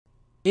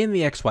In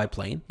the xy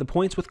plane, the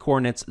points with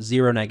coordinates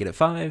 0,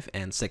 -5,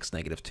 and 6,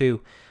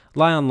 -2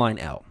 lie on line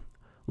L.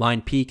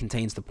 Line P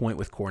contains the point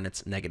with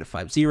coordinates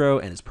 -5, 0,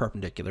 and is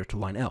perpendicular to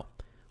line L.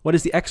 What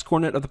is the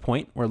x-coordinate of the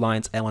point where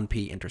lines L and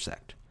P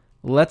intersect?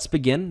 Let's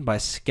begin by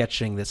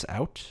sketching this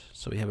out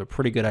so we have a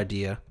pretty good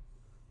idea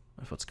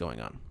of what's going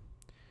on.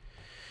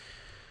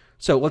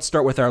 So let's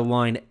start with our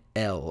line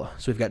L.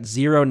 So we've got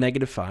 0,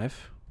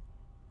 -5.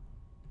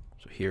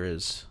 So here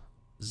is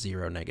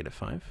 0,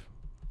 -5.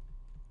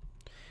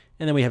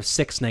 And then we have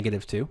 6,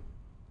 -2.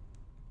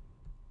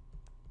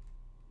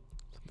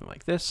 Something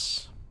like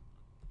this.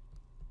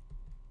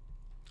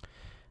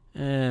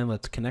 And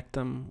let's connect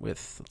them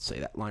with, let's say,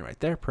 that line right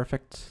there.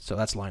 Perfect. So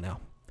that's line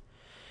L.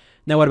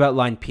 Now what about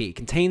line P?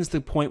 Contains the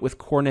point with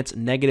coordinates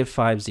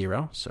 -5,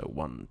 0. So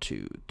 1,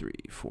 2,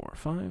 3, 4,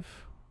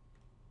 5.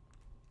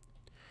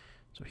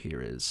 So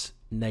here is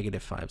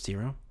 -5,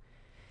 0.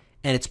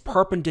 And it's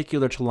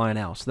perpendicular to line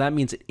L. So that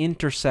means it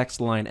intersects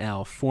line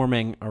L,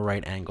 forming a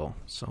right angle.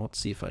 So let's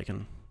see if I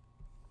can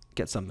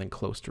get something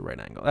close to right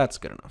angle. That's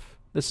good enough.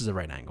 This is a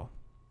right angle.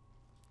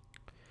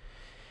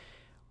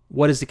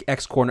 What is the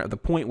x-coordinate of the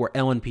point where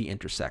L and P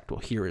intersect?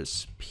 Well, here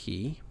is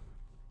P.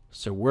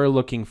 So we're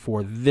looking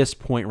for this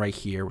point right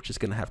here, which is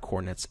going to have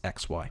coordinates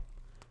x, y.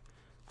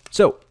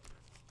 So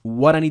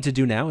what I need to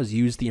do now is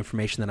use the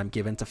information that I'm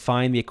given to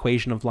find the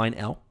equation of line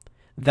L.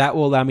 That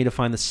will allow me to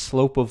find the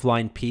slope of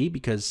line P,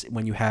 because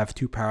when you have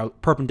two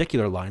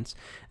perpendicular lines,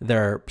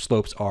 their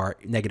slopes are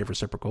negative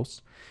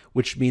reciprocals,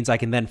 which means I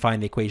can then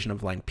find the equation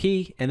of line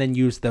P and then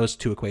use those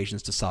two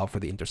equations to solve for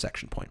the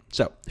intersection point.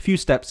 So a few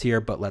steps here,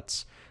 but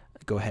let's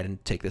go ahead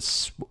and take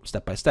this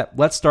step by step.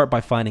 Let's start by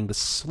finding the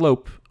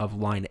slope of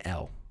line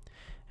L.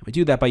 And we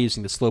do that by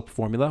using the slope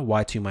formula,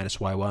 y2 minus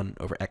y1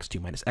 over x2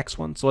 minus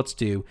x1. So let's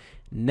do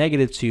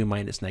 -2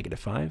 minus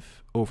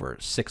 -5 over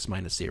 6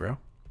 minus 0.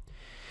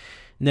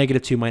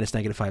 -2 minus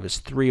 -5 is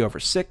 3 over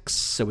 6,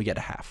 so we get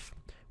a half.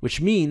 Which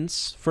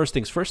means, first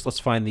things first, let's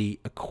find the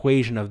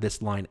equation of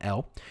this line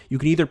L. You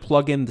can either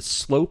plug in the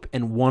slope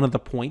and one of the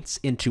points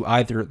into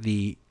either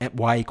the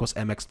y equals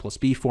mx plus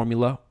b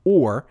formula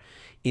or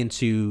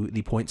into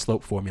the point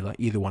slope formula.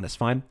 Either one is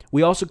fine.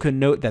 We also could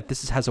note that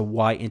this has a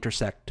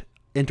y-intercept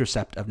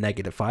of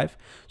 -5.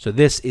 So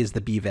this is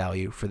the b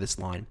value for this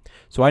line.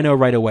 So I know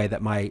right away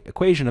that my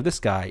equation of this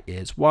guy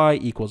is y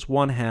equals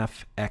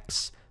 1/2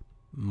 x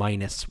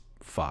minus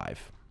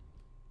 5.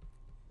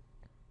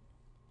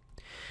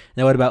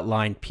 Now what about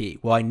line P?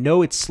 Well, I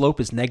know its slope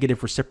is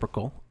negative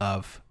reciprocal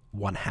of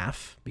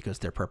 1/2 because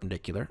they're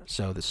perpendicular.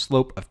 So the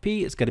slope of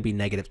P is going to be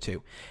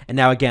 -2. And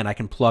now again, I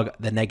can plug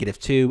the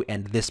 -2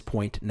 and this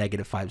point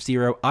 -5,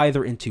 0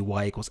 either into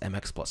y equals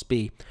mx plus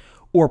b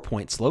or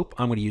point slope.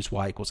 I'm going to use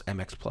y equals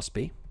mx plus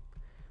b.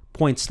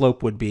 Point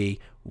slope would be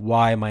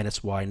y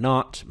minus y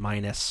naught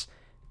minus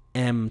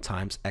m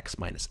times x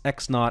minus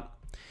x naught.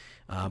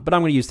 But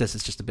I'm going to use this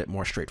as just a bit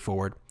more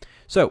straightforward.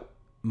 So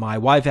my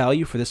y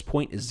value for this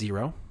point is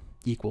 0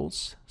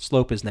 equals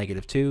slope is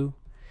 -2,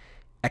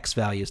 x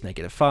value is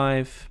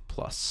 -5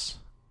 plus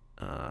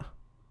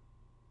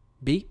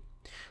b,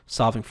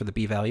 solving for the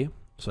b value.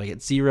 So I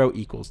get 0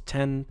 equals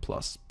 10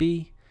 plus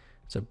b,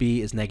 so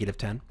b is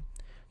 -10.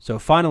 So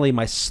finally,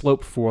 my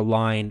slope for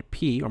line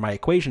P, or my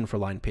equation for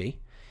line P,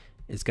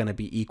 is going to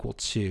be equal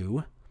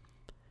to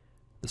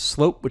the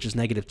slope, which is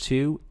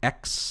 -2,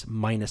 x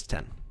minus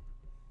 10.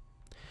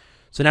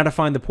 So now to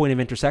find the point of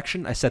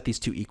intersection, I set these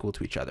two equal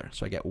to each other.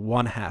 So I get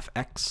 1/2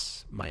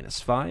 x minus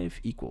 5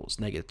 equals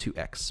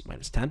 -2x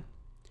minus 10.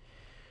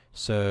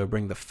 So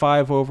bring the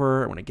 5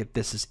 over. I want to get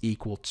this is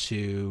equal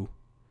to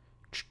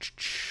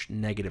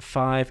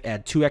 -5.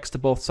 Add 2x to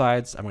both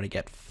sides. I'm going to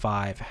get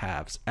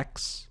 5/2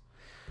 x.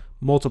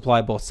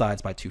 Multiply both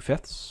sides by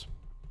 2/5.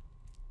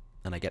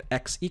 And I get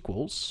x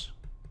equals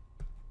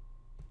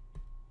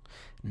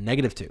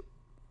 -2.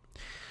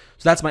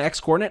 So that's my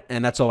x-coordinate,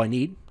 and that's all I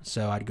need.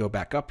 So I'd go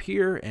back up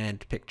here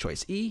and pick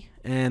choice E,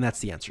 and that's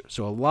the answer.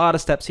 So a lot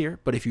of steps here,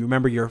 but if you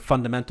remember your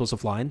fundamentals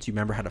of lines, you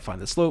remember how to find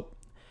the slope,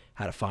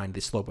 how to find the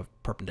slope of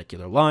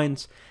perpendicular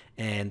lines,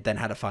 and then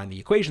how to find the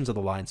equations of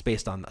the lines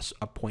based on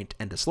a point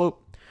and a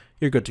slope,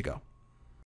 you're good to go.